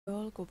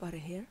All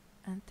Kupari here,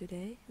 and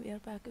today we are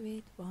back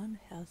with one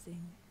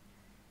Helsing.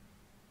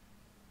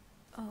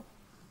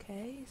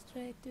 Okay,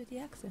 straight to the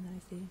action, I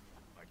see.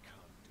 I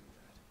can't do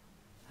that.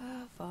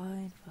 Ah,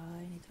 fine,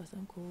 it was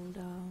on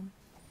cooldown.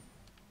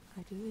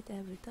 I do it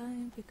every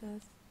time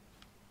because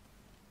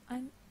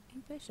I'm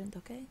impatient,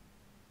 okay?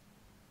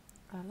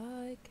 I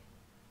like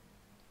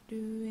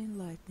doing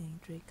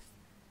lightning tricks.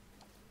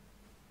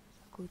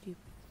 Could you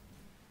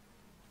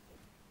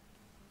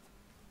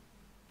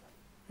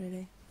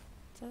really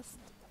just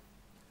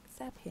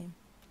zap him?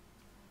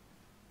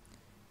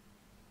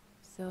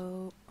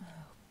 So, oh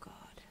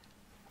god.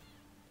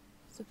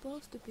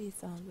 Supposed to be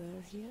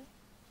somewhere here.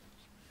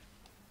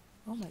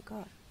 Oh my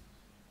god.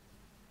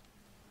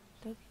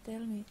 Don't tell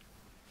me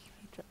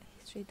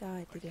she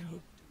died, didn't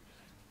he?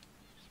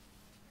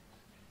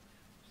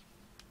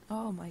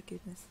 Oh my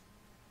goodness.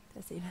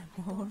 There's even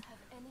I more. don't have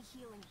any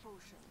healing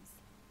potions.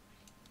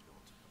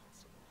 Not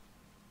possible.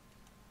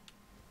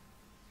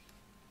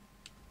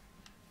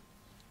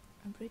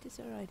 I'm pretty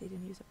sure I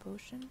didn't use a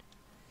potion.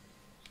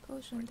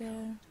 Potion I there.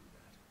 can't do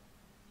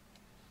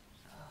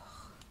that.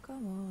 Oh,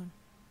 come on.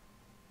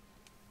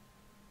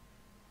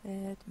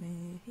 Let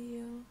me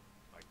heal.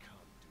 I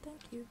can't do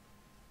Thank that. you.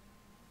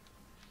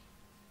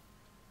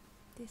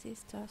 This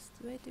is just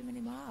way too many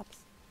mobs.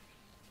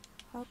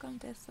 How come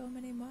there's so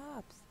many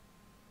mobs?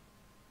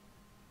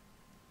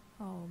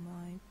 Oh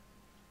my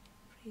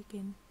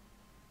freaking.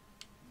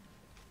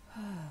 I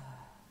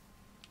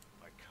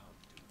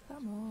can't do that.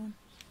 Come on.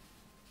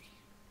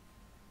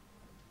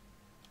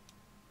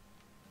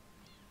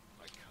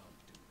 I can't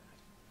do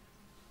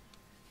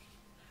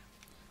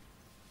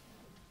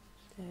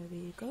that. There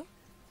we go.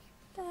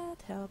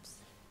 That helps.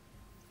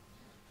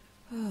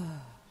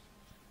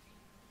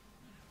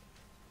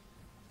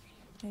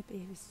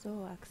 Maybe we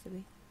saw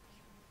actually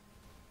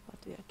what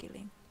we are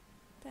killing.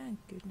 Thank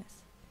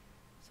goodness.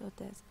 So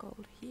there's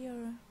gold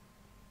here.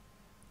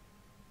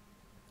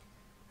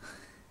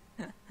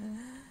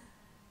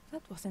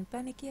 That wasn't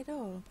panicky at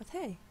all, but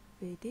hey,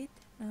 we did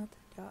not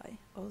die.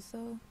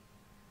 Also,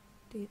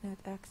 did not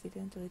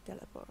accidentally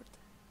teleport.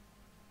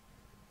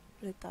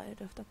 Really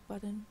tired of that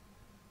button.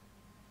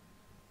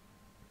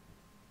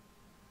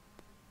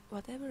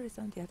 Whatever is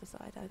on the other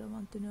side, I don't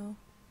want to know.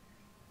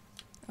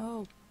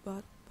 Oh,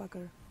 but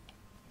bugger.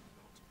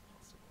 Not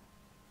possible.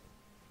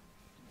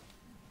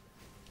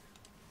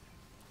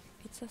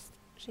 It's just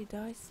she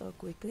dies so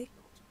quickly,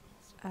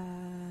 Not possible.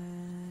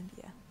 and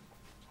yeah.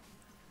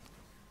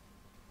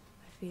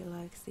 I feel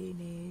like she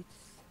needs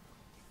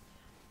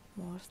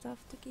more stuff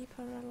to keep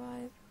her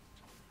alive.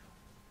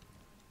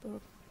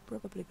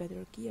 Probably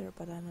better gear,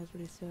 but I'm not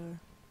really sure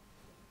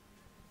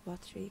what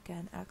she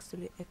can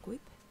actually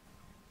equip.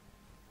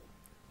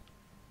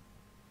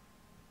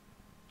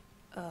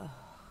 Oh,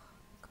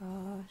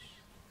 gosh.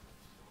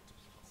 Not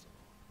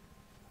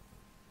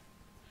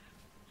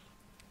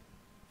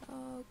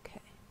possible.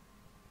 Okay.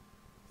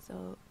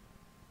 So,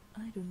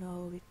 I don't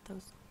know with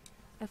those.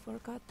 I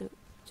forgot to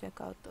check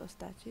out those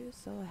statues,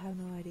 so I have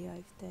no idea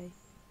if they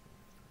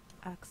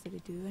actually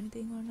do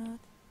anything or not.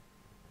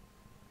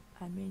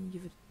 I mean,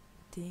 you would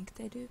think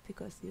they do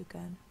because you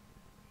can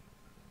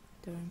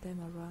turn them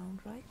around,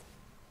 right?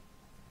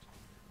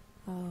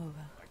 Oh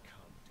well. I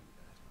can't do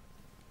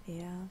that.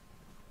 Yeah,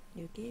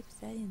 you keep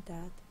saying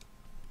that,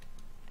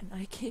 and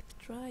I keep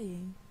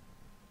trying.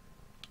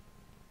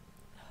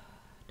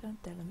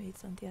 Don't tell me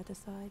it's on the other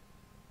side.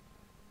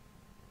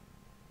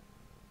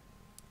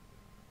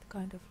 It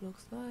kind of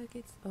looks like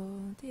it's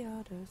on the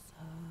other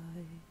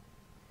side.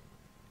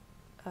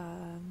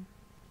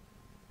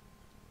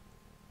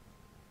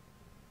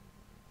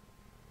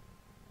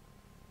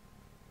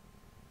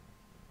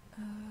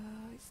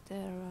 Is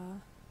there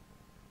a...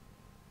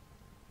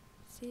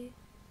 See?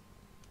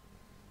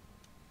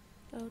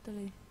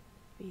 Totally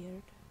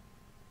weird.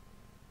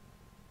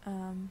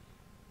 Oh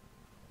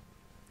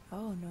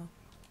no.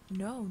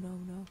 No.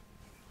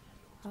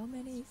 How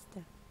many is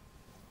there?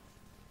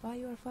 Why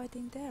you are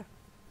fighting there?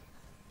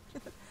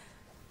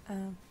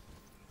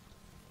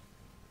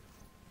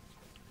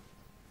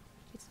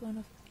 It's one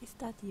of... Is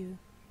that you?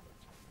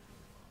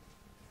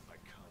 I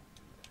can't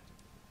do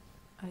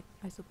that.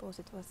 I suppose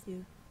it was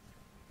you.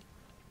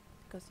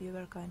 Because you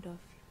were kind of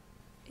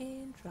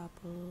in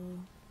trouble.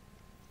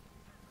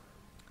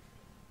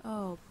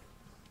 Oh,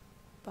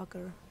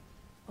 bugger.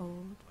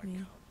 Old I me.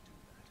 can't do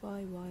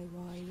that.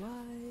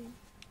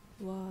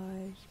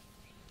 Why?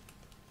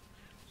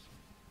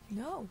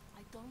 No!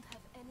 I don't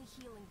have any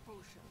healing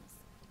potions.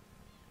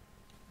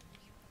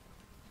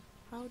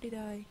 How did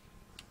I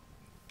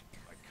I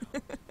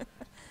can't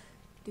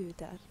do that. do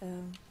that?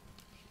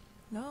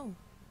 No.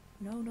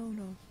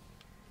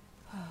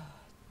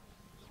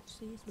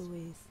 Jeez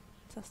Louise.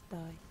 Just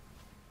die.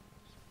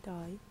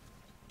 Die,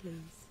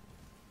 please.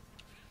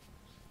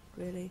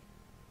 Really?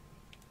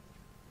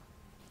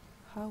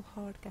 How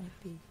hard can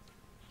it be?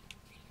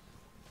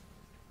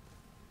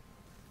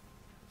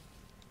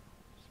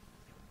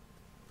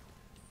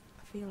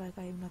 I feel like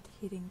I am not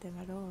hitting them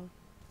at all.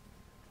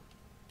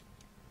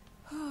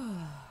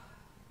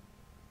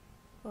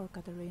 Poor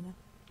Katarina.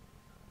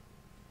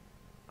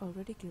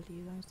 already killed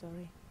you, I'm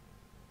sorry.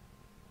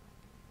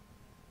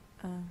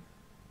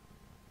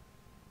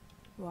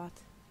 What?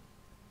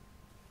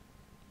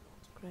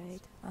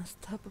 Great.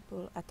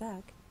 Unstoppable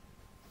attack.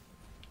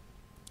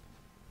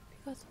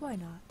 Because why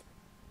not?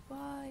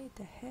 Why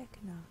the heck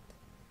not?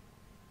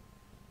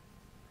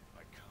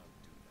 I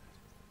can't do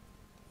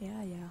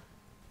that. Yeah.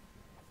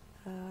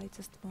 I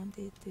just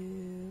wanted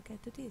to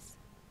get to this.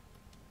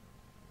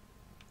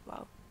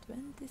 Wow,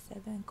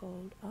 27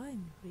 gold.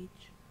 I'm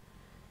rich.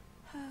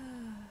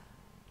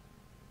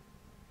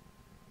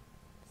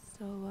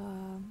 So,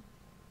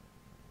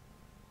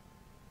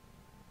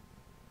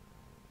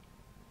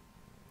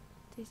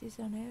 this is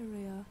an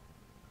area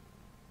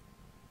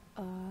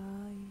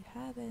I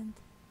haven't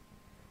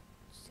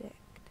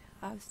checked.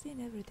 I've seen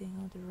everything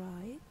on the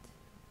right,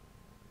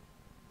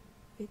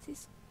 which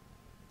is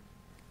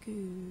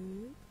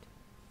good.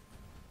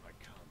 I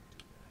can't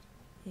do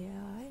that.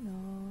 Yeah, I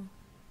know.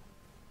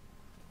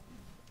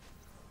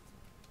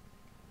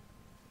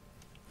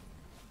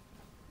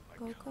 I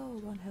Go, can't go,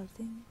 do one that.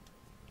 Helsing.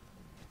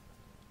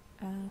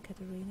 And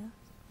Katerina.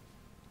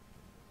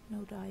 No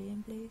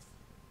dying, please.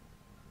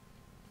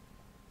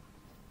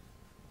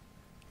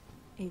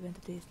 Even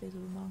to these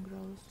little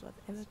mongrels,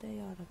 whatever they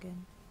are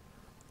again.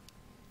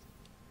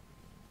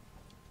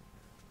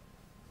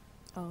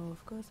 Oh,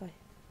 of course I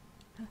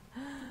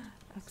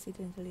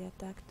accidentally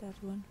attacked that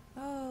one.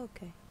 Oh,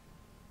 okay.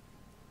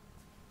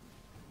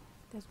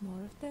 There's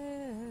more of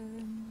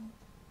them.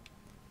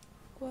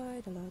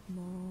 Quite a lot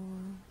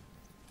more.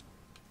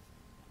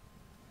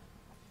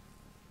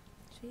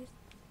 Jeez,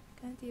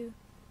 can't you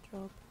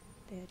drop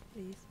dead,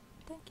 please?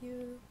 Thank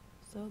you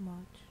so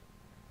much.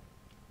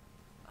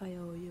 I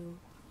owe you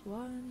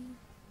one.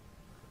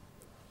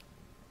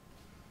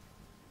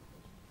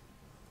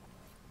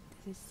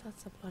 This is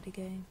such a bloody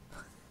game.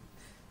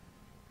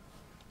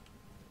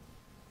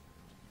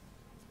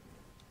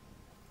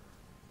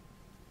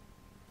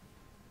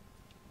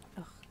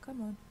 Oh,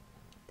 come on.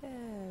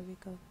 There we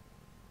go.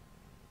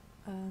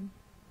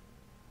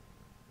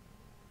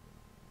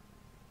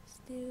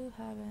 Still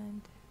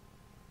haven't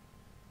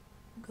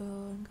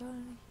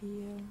gone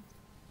here.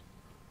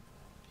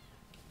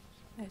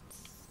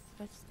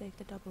 Let's take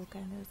the double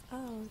cannons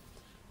out.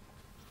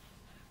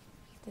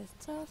 There's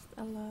just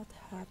a lot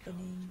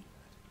happening.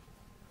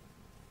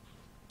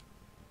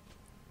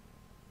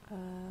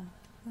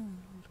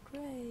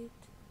 Great.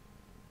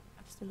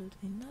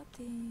 Absolutely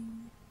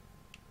nothing.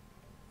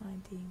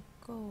 19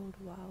 gold,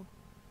 wow.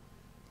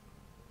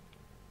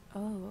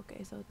 Oh,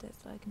 okay, so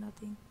there's like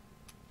nothing.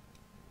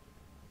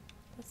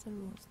 That's a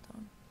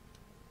runestone.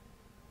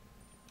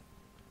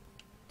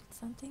 Did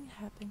something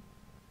happen?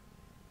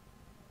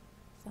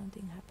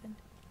 Something happened.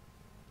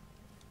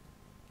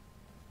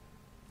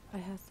 I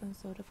had some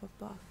sort of a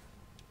buff.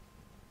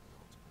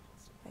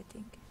 I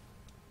think.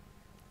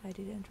 I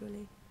didn't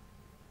really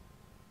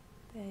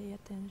pay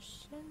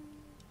attention.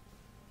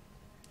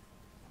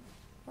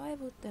 Why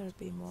would there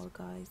be more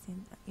guys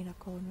in a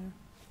corner?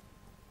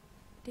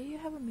 Do you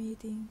have a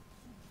meeting?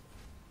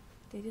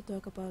 Did you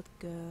talk about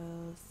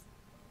girls?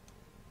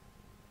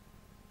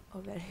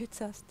 Or were you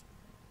just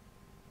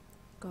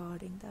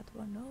guarding that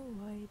one?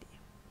 No idea.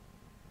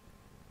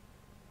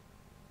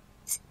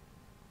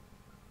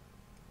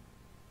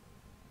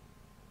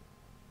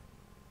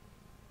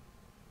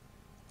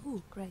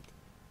 Ooh, great.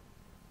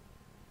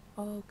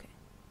 Okay.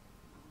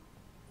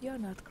 You're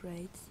not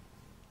great.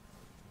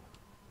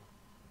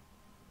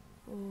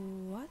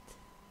 What?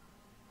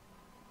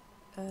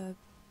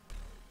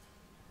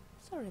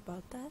 Sorry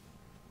about that.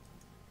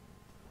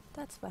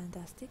 That's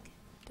fantastic.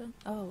 Don't.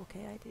 Oh,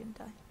 okay, I didn't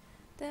die.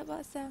 There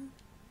was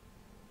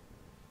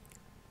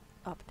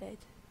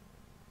update.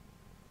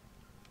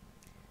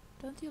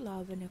 Don't you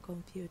love when your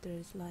computer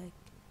is like,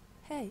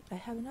 hey, I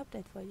have an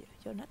update for you.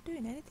 You're not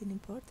doing anything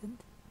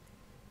important.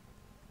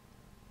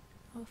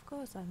 Of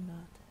course I'm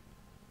not.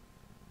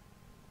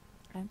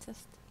 I'm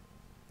just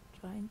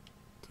trying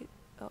to...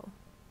 Oh,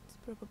 it's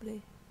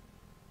probably...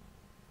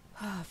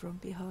 from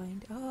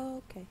behind. Oh,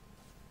 okay.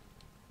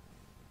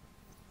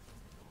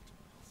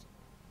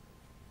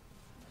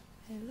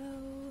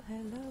 Hello,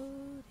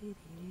 hello.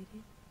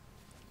 Dee-dee-dee-dee.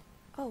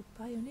 Oh,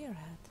 pioneer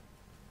hat.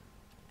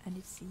 And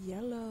it's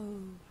yellow.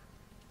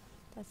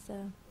 That's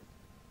it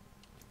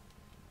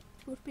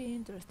would be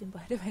interesting,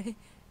 by the way,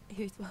 if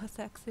it was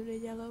actually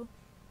yellow.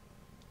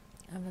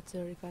 I'm not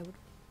sure if I would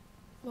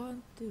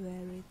want to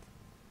wear it.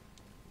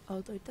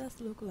 Although it does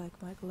look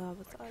like my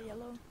gloves are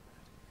yellow.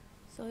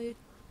 So it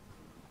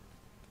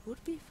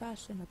would be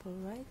fashionable,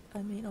 right?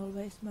 I mean,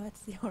 always match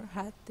your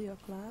hat to your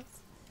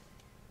gloves.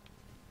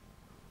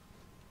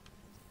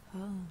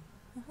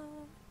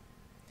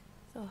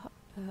 So,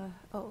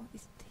 oh,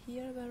 is it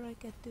here where I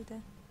get to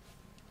the...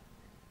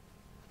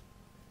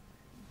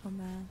 Oh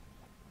man,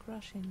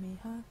 crushing me,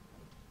 huh?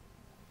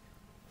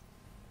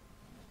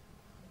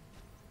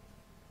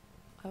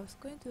 I was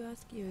going to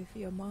ask you if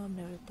your mom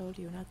never told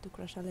you not to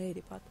crush a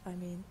lady, but I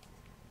mean...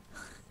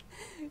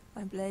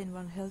 I'm playing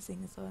one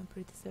Helsing, so I'm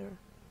pretty sure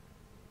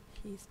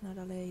he's not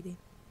a lady.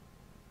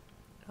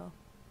 Oh.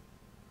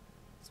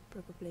 It's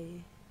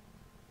probably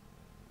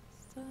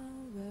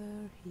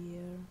somewhere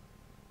here.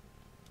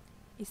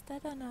 Is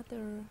that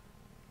another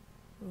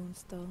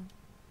runestone?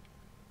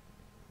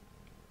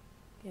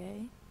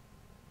 Okay.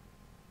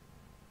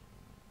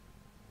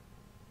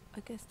 I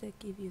guess they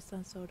give you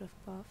some sort of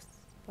buffs,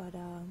 but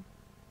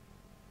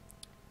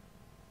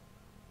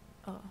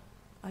oh,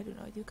 I don't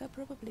know, you can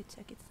probably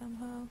check it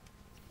somehow.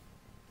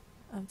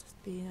 I'm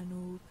just being a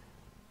noob.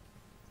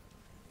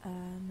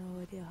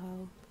 No idea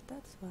how, but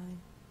that's fine.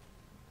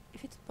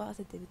 If it's a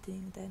positive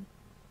thing, then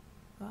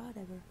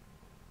whatever.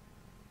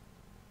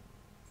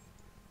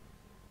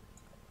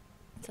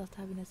 Just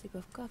having a sip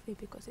of coffee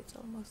because it's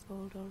almost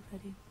cold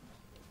already.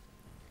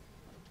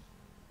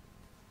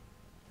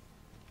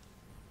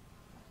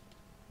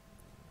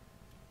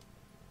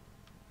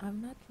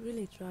 I'm not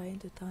really trying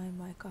to time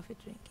my coffee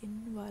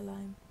drinking while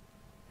I'm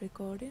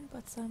recording,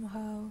 but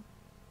somehow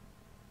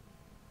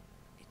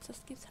it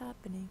just keeps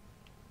happening.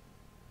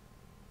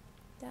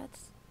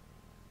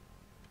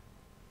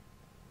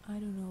 I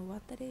don't know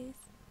what that is,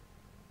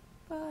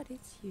 but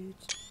it's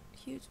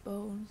huge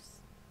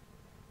bones,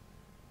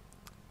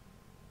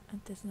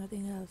 and there's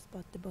nothing else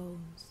but the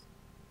bones.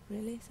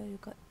 Really? So you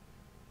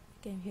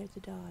came here to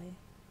die?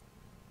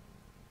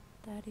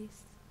 That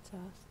is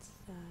just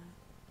sad.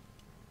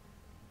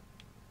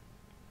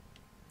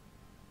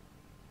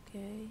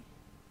 Okay.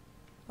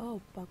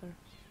 Oh, bugger.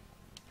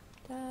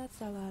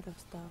 That's a lot of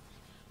stuff.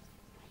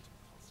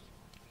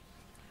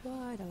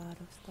 Quite a lot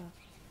of stuff.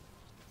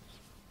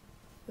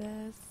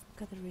 Where's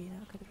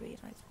Katerina?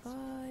 Katerina is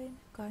fine.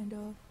 Kind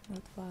of.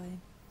 Not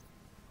fine.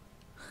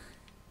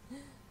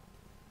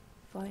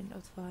 Fine,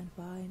 not fine,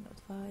 fine, not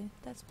fine.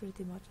 That's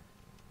pretty much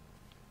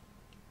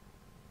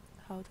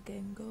how the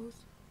game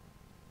goes.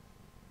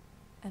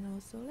 And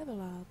also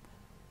level up.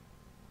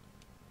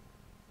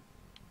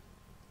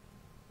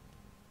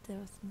 There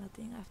was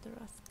nothing after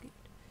us. Good.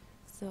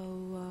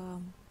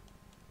 So,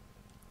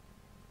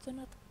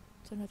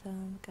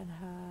 Jonathan can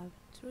have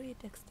 3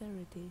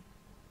 dexterity.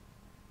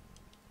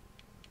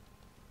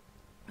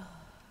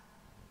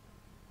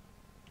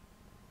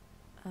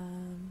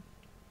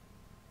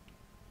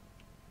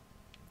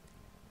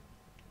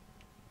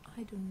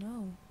 I don't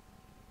know.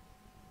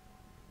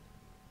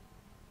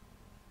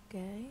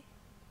 Okay.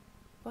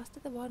 Was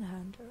that a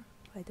one-hander,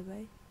 by the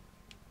way?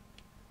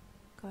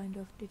 Kind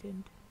of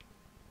didn't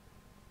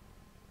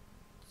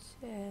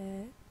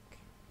check.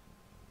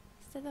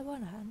 Is that a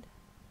one-hand?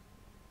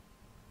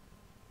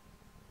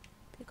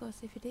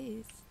 Because if it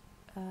is,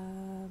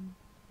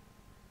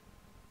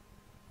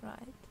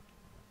 right.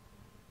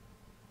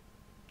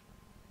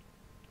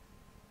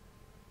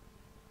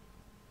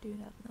 Do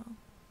not know.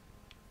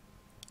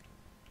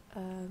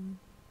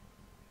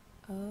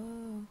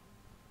 Oh.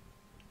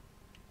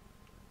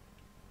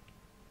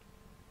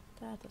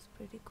 That was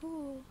pretty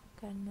cool.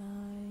 Can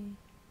I...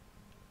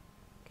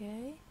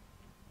 Okay.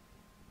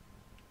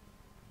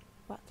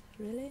 What?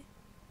 Really?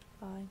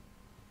 Fine.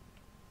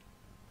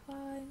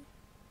 Fine.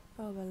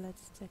 Oh well,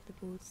 let's check the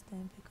boots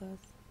then,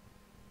 because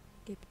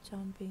keep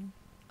jumping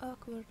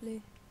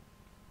awkwardly.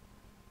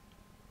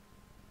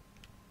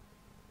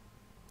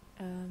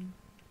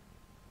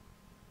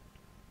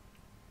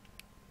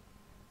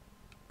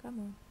 Come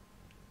on.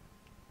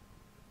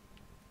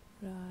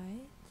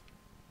 Right.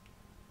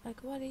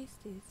 Like, what is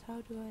this?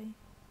 How do I...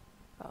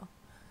 Oh.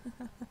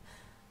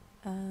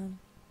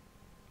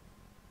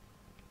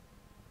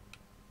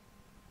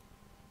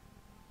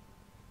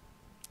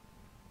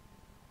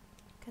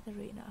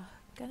 Katarina,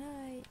 can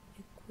I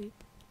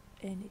equip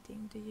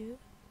anything to you?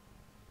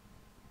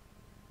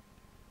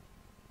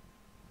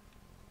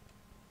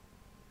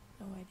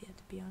 No idea,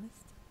 to be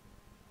honest.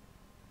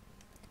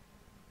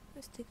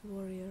 Mystic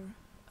Warrior.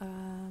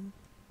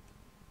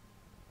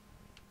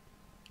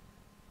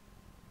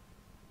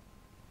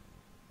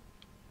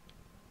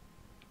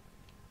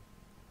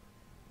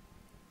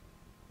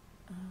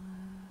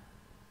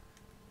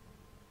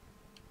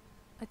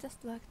 I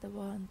just like the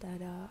one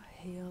that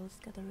heals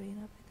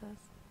Katarina,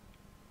 because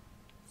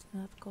it's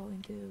not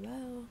going too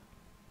well.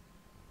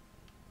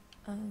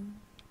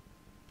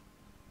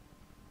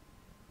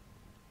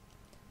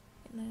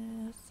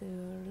 So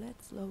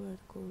let's lower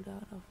the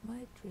cooldown of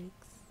my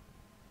tricks.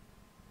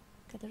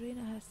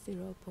 Katarina has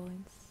 0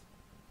 points.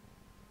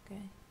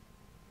 Okay.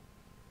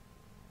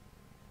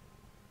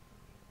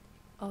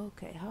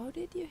 Okay, how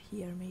did you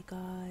hear me,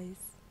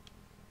 guys?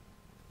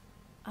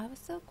 I was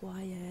so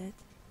quiet.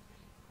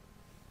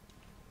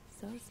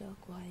 So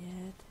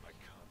quiet. I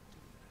can't do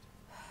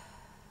that.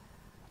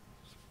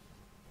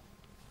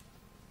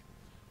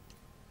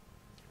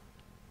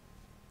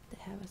 They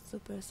have a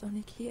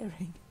supersonic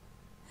hearing.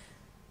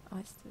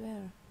 I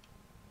swear.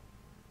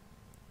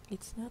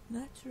 It's not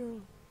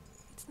natural.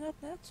 It's not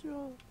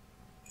natural.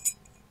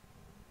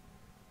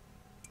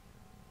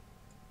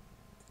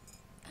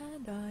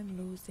 And I'm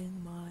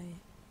losing my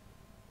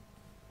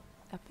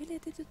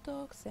ability to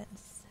talk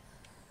sense.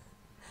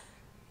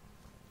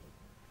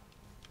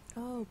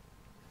 Oh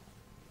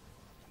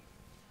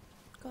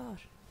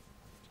gosh.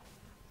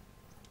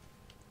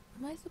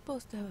 Am I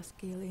supposed to have a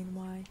skill in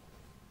my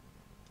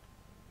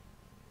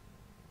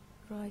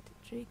right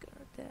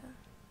trigger there.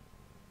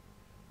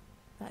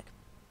 Like,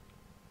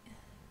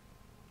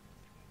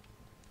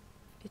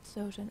 it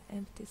shows an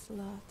empty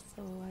slot,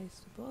 so I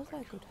suppose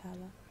I could have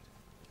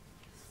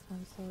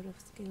some sort of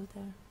skill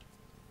there.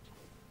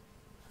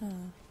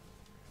 Huh.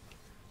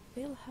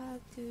 We'll have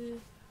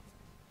to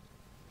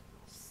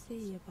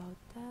see about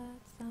that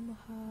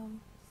somehow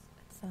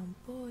at some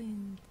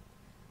point.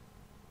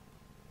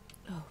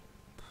 Oh,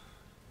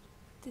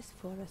 this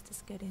forest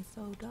is getting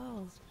so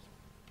dull.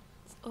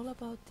 It's all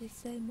about these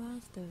same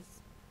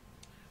monsters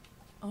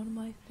on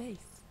my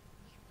face.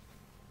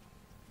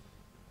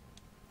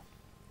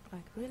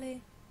 Like,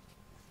 really?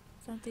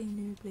 Something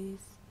new,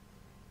 please.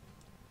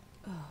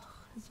 Oh,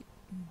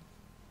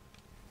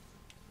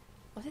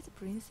 was it a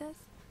princess?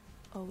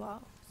 Oh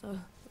wow, so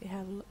we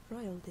have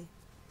royalty.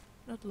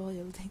 Not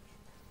loyalty.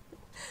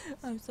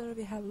 I'm sorry,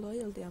 we have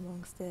loyalty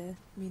amongst the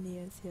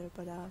minions here,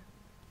 but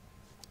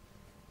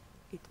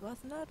it was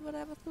not what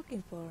I was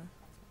looking for.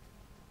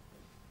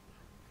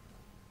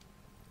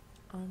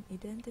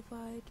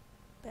 Unidentified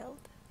belt?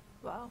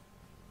 Wow.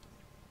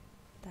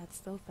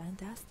 That's so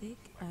fantastic.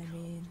 I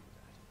mean,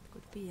 it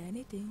could be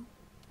anything.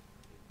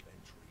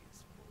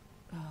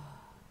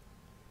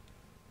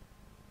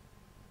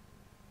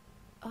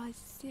 I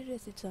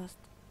seriously just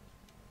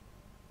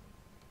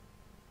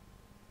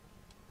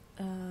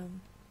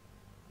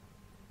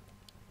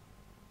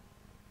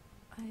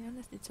I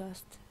honestly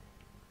just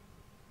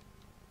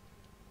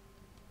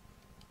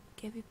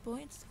gave you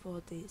points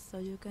for this so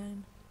you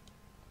can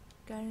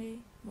carry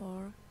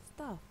more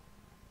stuff.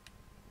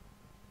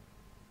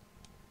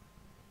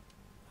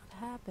 What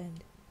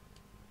happened?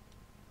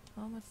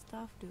 How much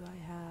stuff do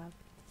I have?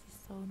 This is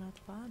so not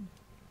fun.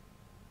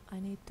 I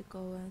need to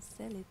go and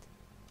sell it.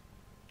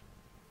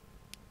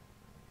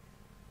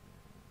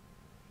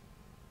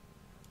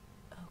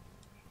 Oh,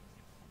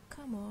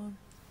 come on.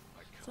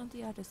 It's on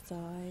the other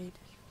side.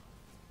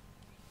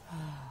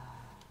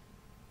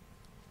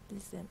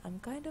 Listen, I'm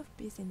kind of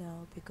busy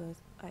now because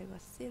I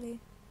was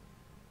silly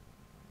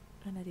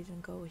and I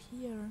didn't go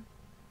here,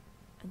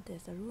 and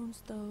there's a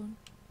runestone.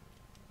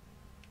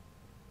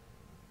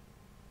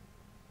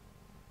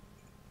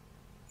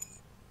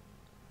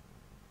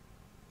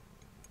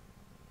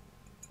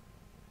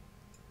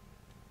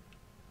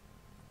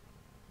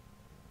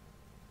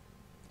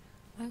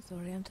 I'm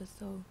sorry, I'm just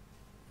so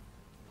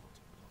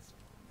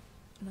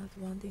not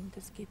wanting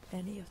to skip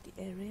any of the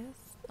areas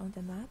on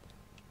the map,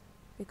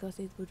 because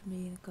it would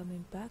mean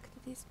coming back to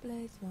this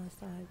place once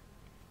I've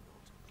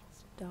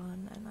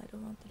done, and I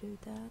don't want to do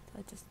that.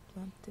 I just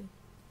want to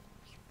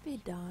be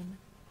done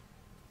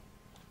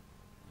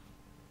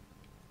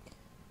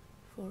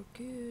for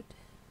good.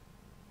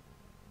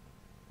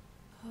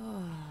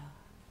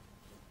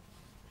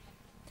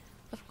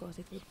 Of course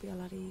it would be a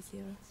lot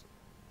easier,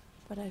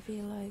 but I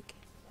feel like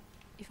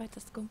if I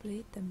just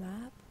complete the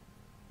map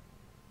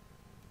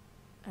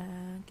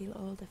and kill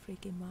all the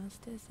freaking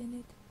monsters in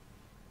it,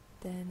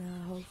 then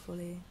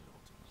hopefully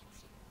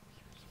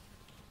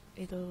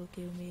it'll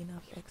give me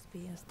enough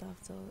XP and stuff,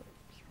 so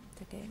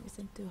the game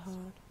isn't too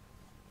hard.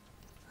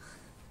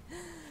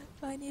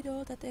 I need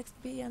all that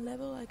XP and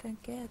level I can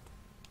get.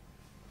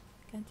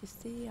 Can't you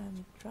see I'm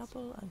in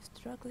trouble? I'm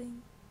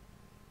struggling.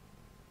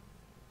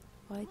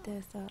 Why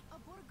there's A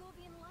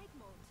Borgovian light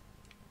mode.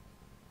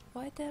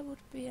 why there would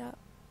be a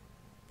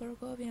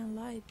Borgovian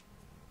light?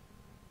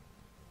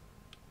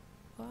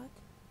 What?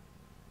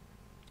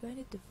 Do I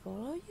need to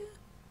follow you?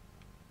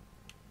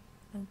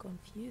 I'm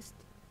confused.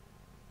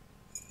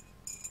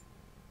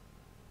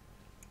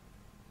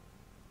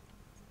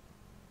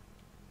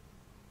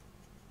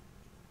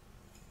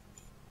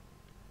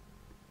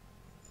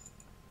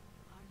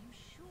 Are you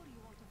sure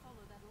you want to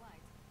follow that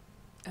light?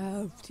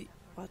 Oh,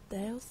 what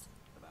else?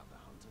 About the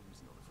hunter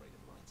who's not afraid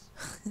of lights.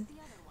 The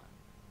other one,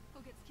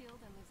 who gets killed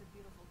and leaves a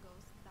beautiful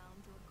ghost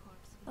bound to a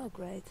corpse with Oh, a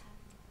great. hat.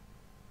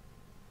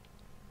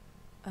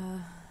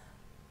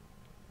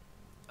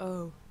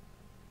 Oh.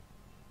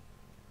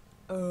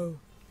 Oh.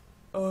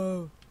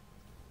 Oh.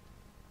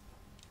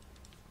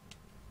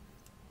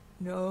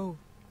 No.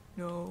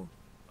 No.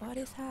 What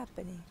is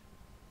happening?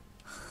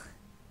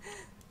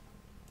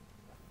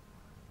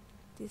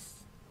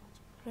 This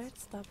red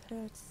stuff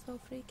hurts so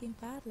freaking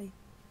badly.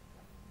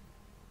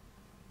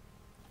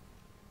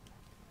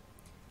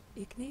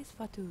 Ignis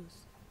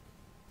Fatus.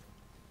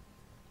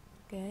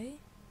 Okay.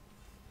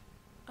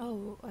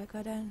 Oh, I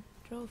got a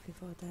trophy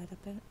for that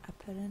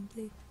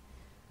apparently.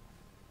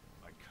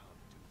 I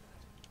can't do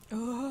that.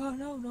 Oh,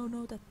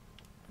 no, that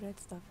red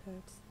stuff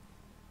hurts.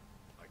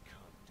 I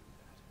can't do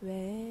that.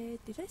 Wait,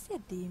 did I see a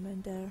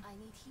demon there? I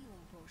need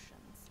healing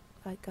potions.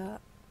 Like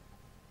not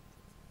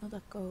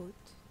a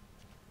goat.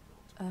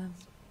 And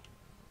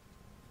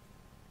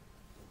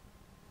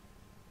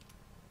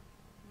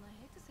I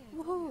hate to say I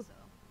told Woohoo! you so.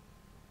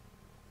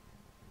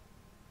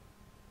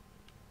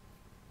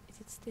 Is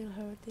it still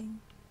hurting?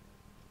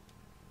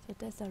 So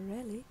there's a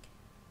relic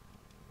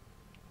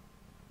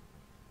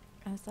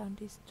and some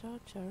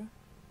discharger.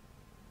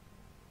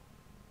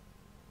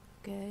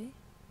 Okay.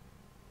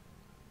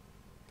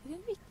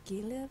 Didn't we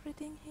kill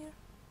everything here?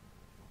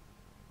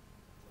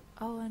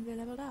 Oh, and we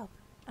leveled up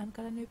and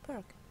got a new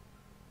perk.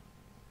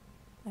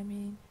 I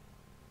mean,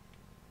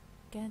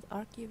 can't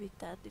argue with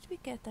that. Did we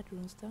get that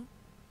runestone?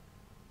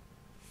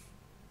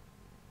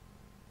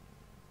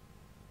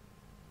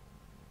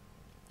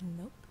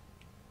 Nope.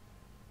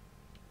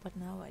 But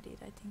now I did,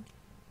 I think.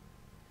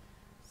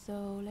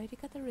 So, Lady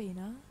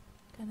Katarina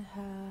can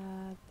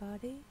have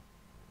body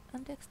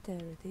and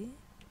dexterity,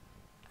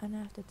 and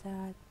after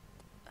that,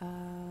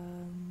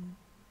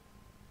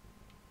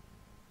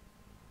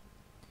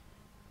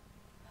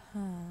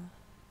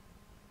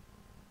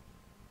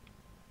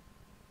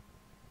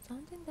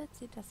 something that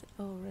she does.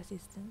 Oh,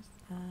 resistance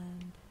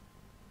and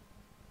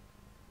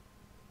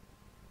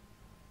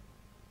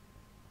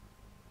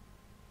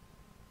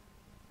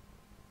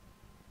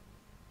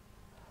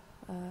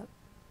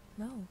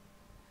no.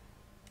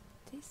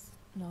 This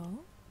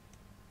no.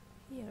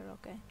 Here,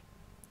 okay.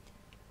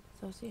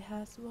 So she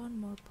has one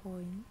more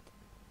point.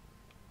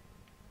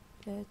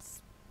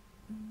 Let's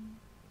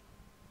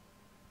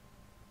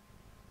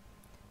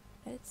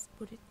let's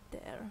put it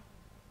there.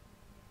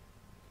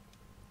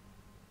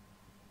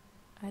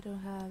 I don't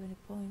have any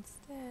points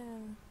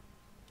there.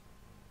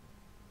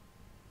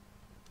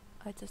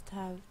 I just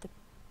have the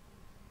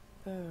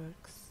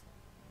perks.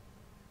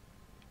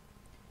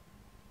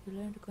 You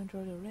learn to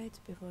control your rage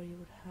before you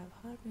would have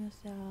harmed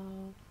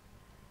yourself.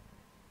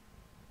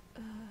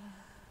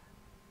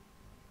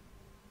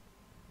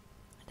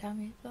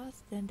 Damage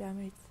plus 10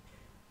 damage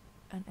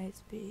and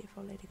HP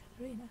for Lady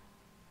Katarina.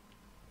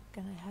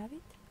 Can I have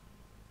it?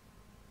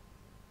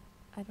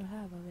 I don't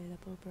have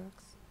available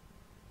perks.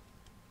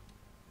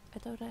 I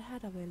thought I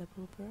had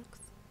available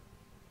perks.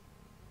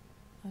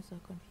 I'm so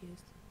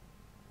confused.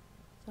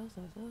 So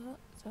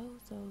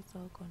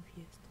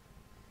confused.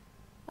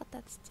 But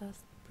that's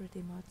just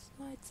pretty much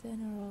my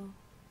general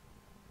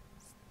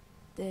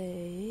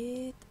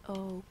state.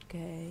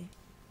 Okay.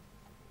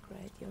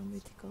 Great, you're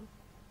mythical.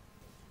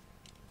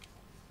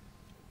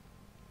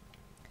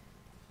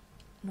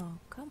 No,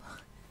 come on.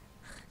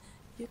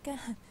 You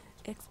can't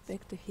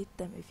expect to hit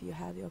them if you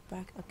have your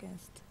back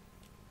against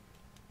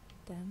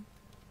them.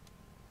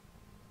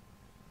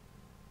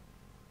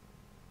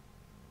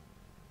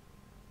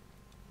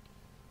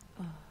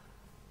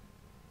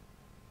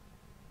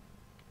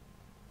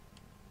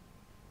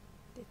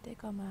 Did they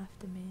come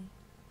after me?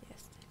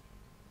 Yes, they did.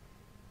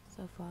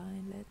 So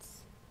fine,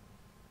 let's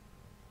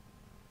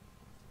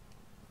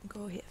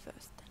go here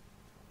first.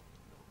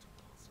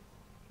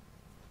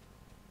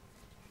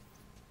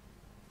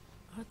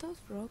 Are those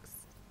frogs?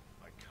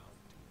 I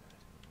can't do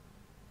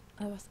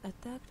that. I was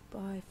attacked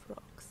by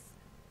frogs.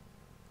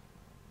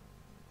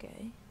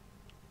 Okay.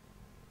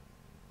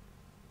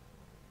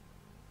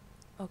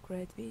 Oh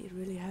great, we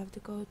really have to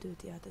go to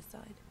the other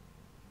side.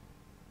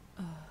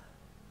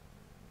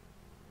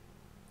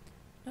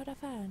 Not a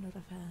fan, not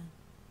a fan.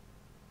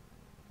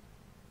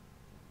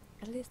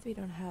 At least we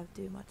don't have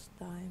too much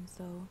time,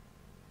 so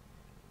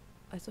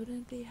I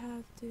shouldn't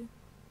have to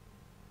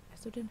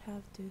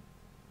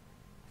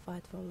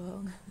fight for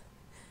long.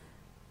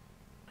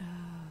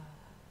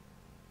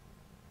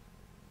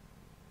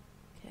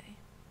 Okay.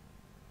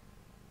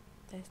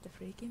 There's the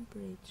freaking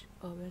bridge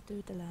over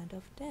to the land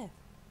of death.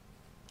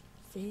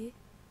 See?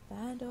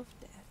 Land of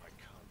death. I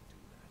can't do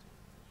that.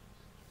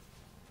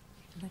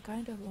 And I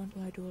kind of want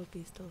my dual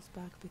pistols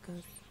back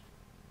because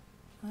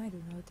I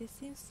don't know, this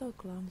seems so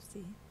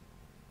clumsy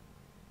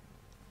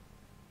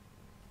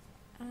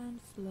and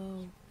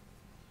slow.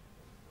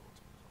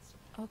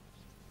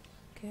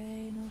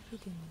 Okay, no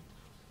hitting.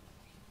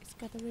 Is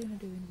Katarina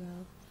doing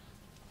well?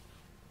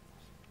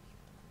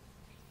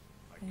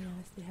 I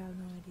honestly have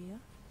no idea.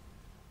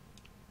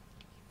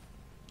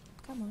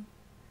 Come on.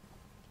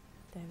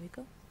 There we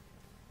go.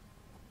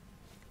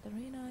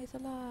 Katarina is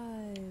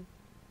alive.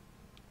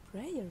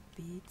 Prayer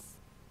beads.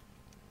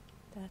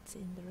 That's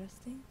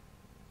interesting.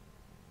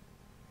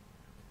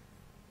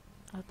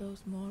 Are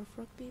those more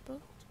frog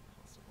people?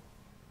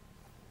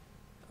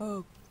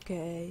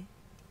 Okay.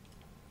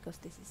 Because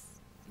this is,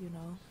 you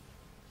know,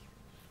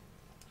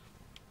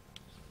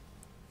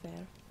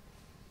 fair.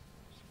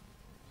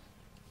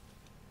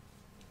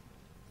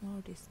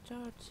 More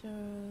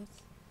dischargers.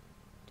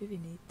 Do we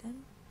need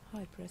them?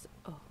 High pressure.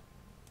 Oh.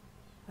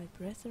 High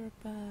pressure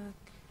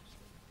pack.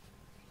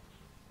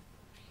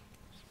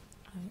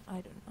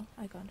 I don't know.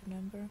 I can't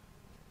remember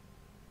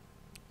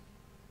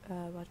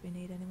what we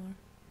need anymore.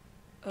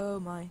 Oh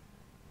my.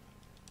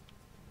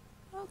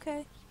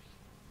 Okay.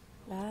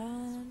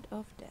 Land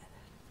of death.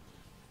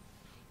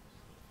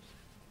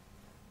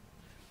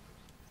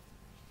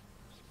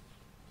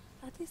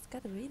 At least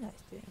Katarina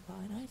is doing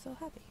fine. I'm so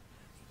happy.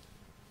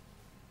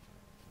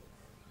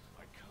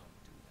 I can't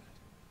do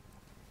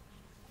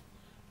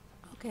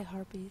that. Okay,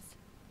 harpies.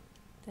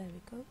 There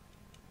we go.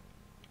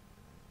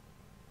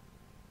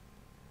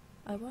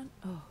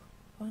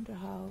 Wonder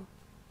how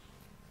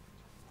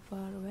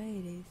far away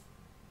it is.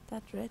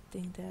 That red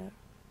thing there.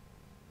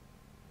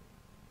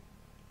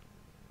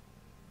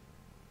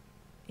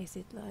 Is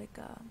it like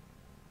a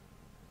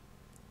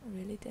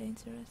really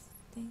dangerous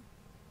thing?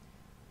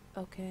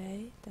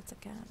 Okay, that's a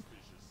camp.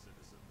 Suspicious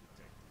citizen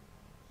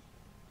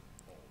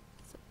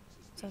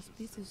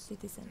Suspicious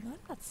citizen. No, I'm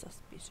not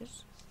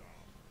suspicious.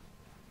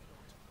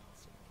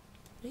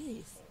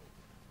 Please.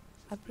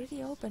 I'm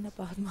pretty open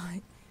about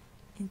my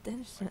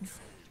intentions.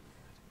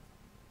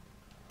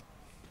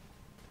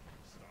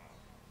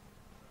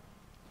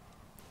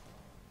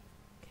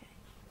 Okay.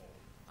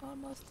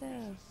 Almost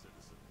there.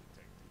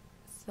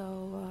 So,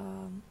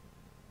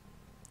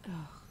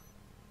 oh.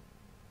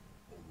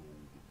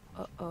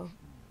 Uh-oh.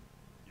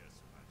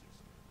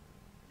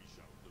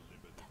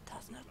 That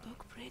does not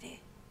look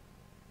pretty.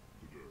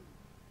 Today,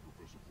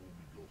 Professor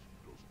Formigoski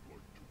doesn't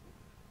like to work.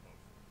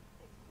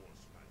 Of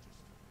course,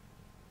 Majesty.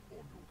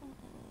 On your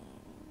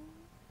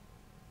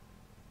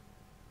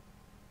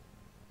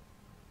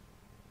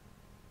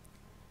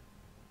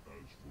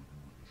As for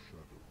you in the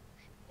shadows,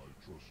 I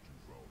trust you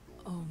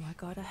found all Oh my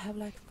god, I have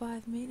like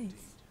 5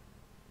 minutes.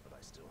 But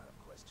I still have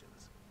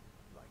questions.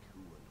 Like who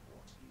and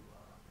what you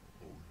are.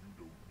 Oh, you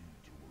don't need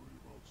to worry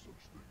about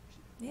such things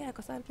anymore. Yeah,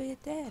 'cause I'll be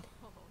dead.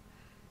 Oh,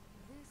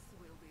 this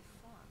will be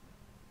fun.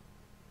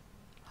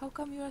 How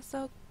come you are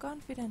so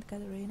confident,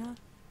 Katerina?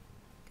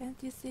 Can't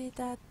you see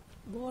that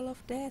wall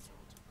of death?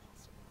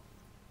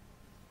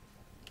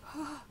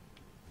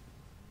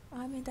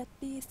 I mean, that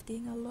beast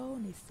king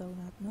alone is so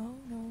not. No,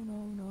 no, no,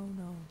 no,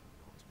 no.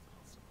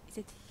 Is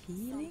it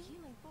healing? Some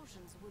healing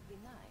potions would be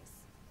nice.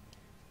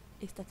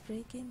 Is that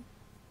freaking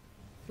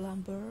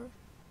plumber,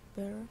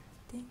 bird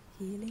thing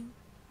healing?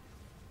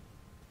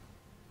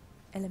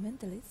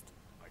 Elementalist?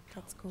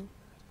 That's cool.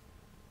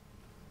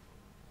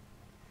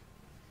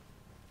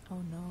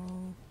 Oh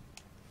no.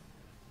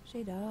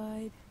 She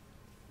died.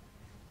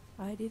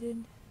 I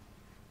didn't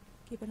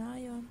keep an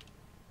eye on.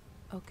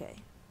 Okay.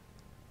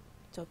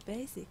 So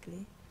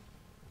basically,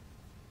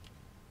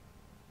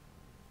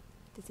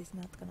 this is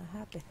not gonna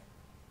happen.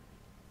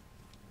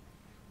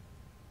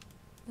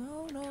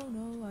 No, no,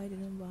 no, I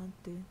didn't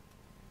want to.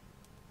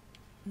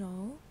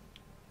 No.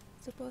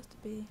 It's supposed to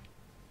be.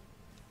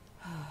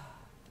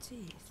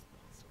 Jeez.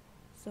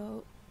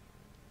 So.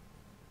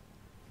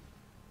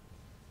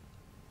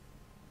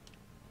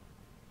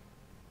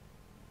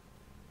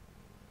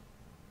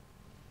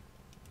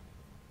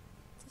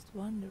 Just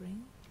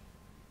wondering.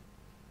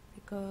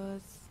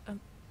 Because I'm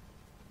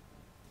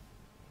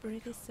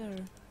pretty sure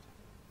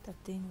that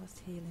thing was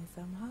healing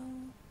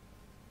somehow.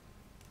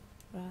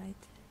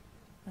 Right.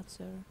 Not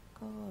sure.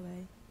 Go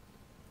away.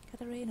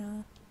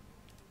 Katarina.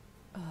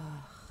 Ugh.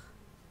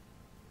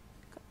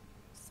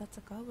 Such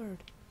a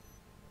coward.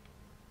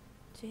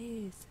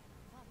 Jeez.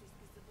 What is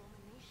this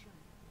abomination?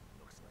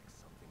 Looks like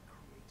something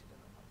created in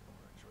a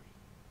laboratory.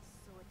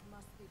 So it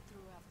must be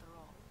true after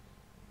all.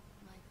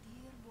 My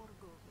dear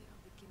Borgovia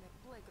became a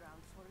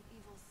playground for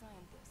evil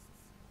scientists.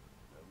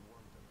 No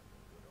wonder that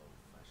the good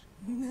old-fashioned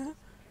monsters became a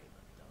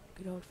dying.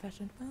 Good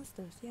old-fashioned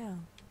monsters, yeah.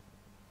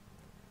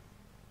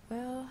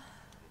 Well,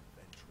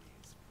 Inventory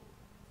is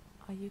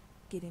full. are you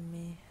kidding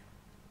me?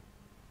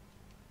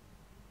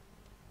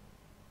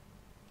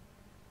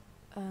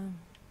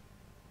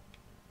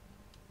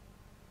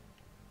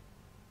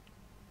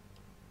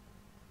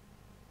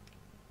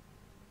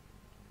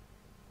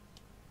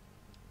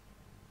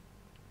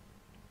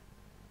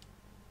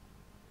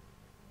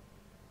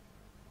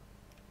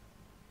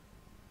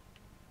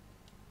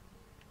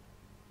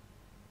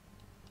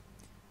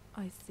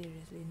 I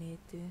seriously need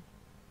to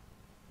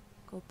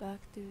go back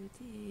to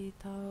the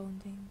town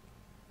thing.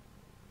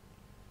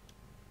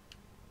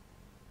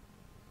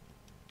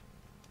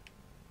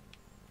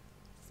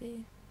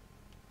 See?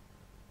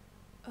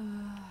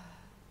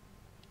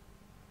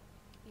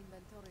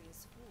 Inventory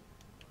is full.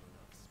 Not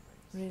enough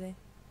space. Really?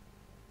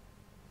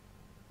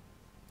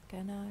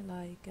 Can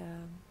I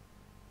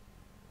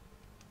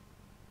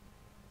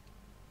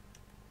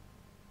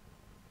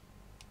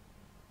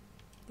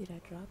did I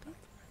drop it?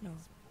 No.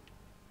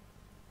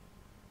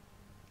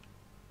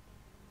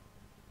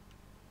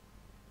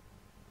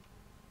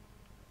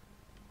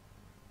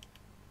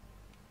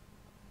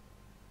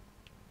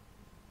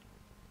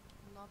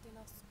 Not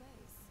enough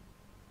space.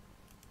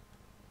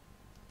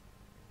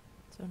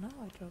 So now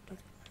I dropped it.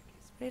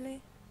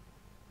 Really?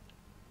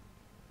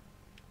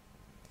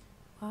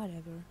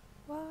 Whatever.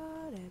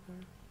 Whatever.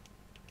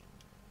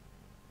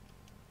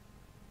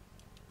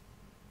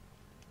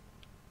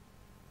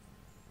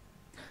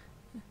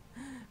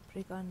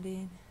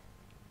 Brigandine.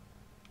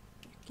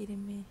 You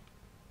kidding me?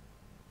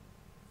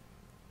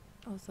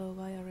 Also,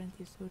 why aren't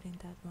you shooting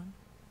that one?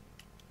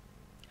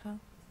 Huh?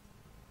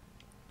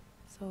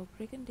 So,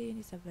 Brigandine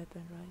is a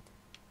weapon, right?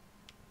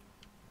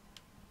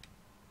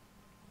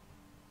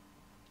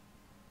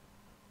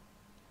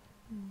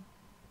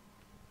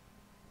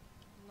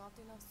 Not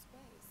enough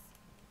space.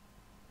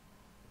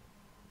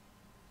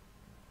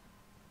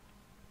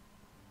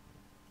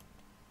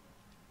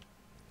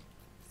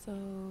 So,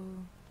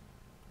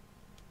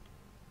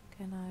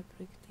 can I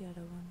pick the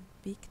other one?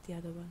 Pick the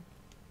other one.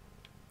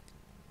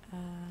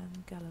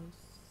 And gallows.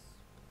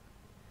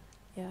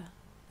 Yeah,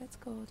 let's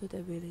go to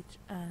the village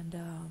and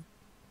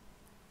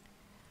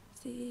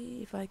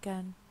see if I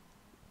can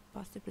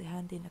possibly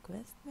hand in a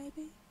quest,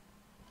 maybe?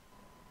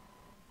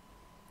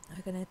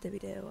 I can edit the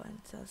video and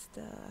just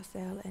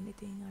sell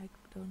anything I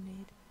don't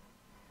need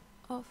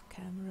off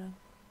camera.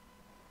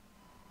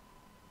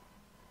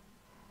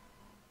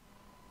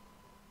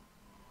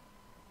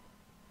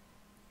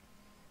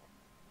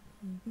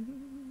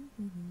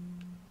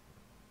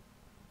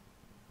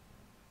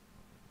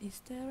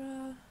 Is there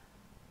a...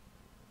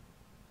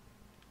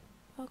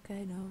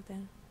 Okay, no,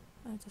 then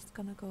I'm just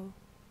gonna go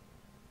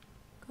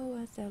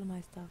and sell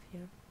my stuff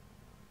here.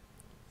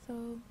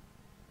 So,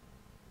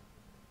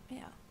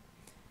 yeah.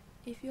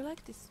 If you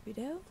like this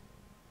video,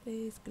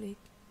 please click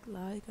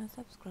like and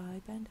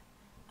subscribe, and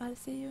I'll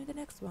see you in the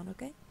next one,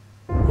 okay?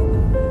 Bye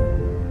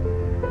bye.